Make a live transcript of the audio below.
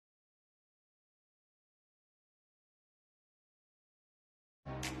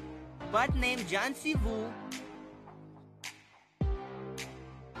birth name Jansi Wu,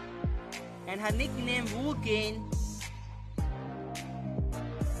 and her nickname Wu Qian.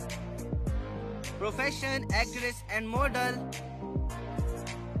 Profession actress and model.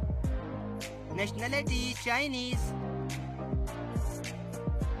 Nationality Chinese.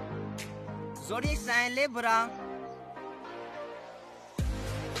 Zodiac sign Libra.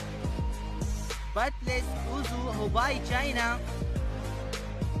 Birthplace Uzhu, Hubei, China.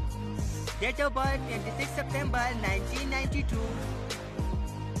 Date of birth 26 September 1992.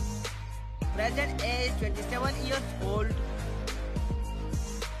 Present age 27 years old.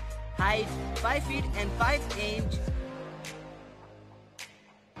 Height 5 feet and 5 inch.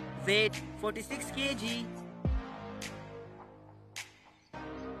 Weight 46 kg.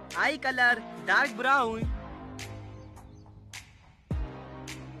 Eye color dark brown.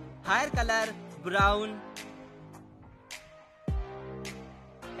 Hair color brown.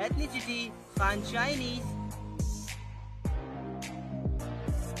 Ethnicity Han Chinese.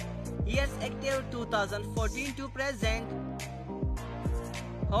 Years active 2014 to present.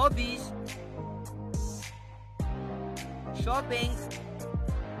 Hobbies. Shopping.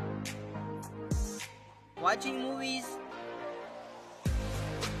 Watching movies.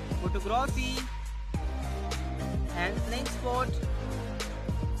 Photography. And playing sport.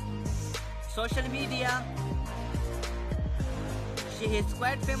 Social media. She is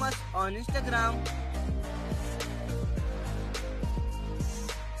quite famous on Instagram.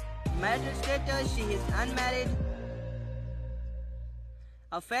 Marital status, she is unmarried.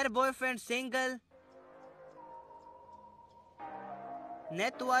 Affair boyfriend single.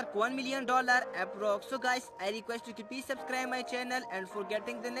 Net worth $1 million approx. So guys, I request you to please subscribe my channel, and for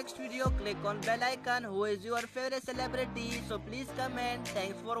getting the next video click on bell icon. Who is your favorite celebrity? So please comment.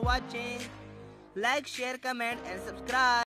 Thanks for watching. Like, share, comment and subscribe.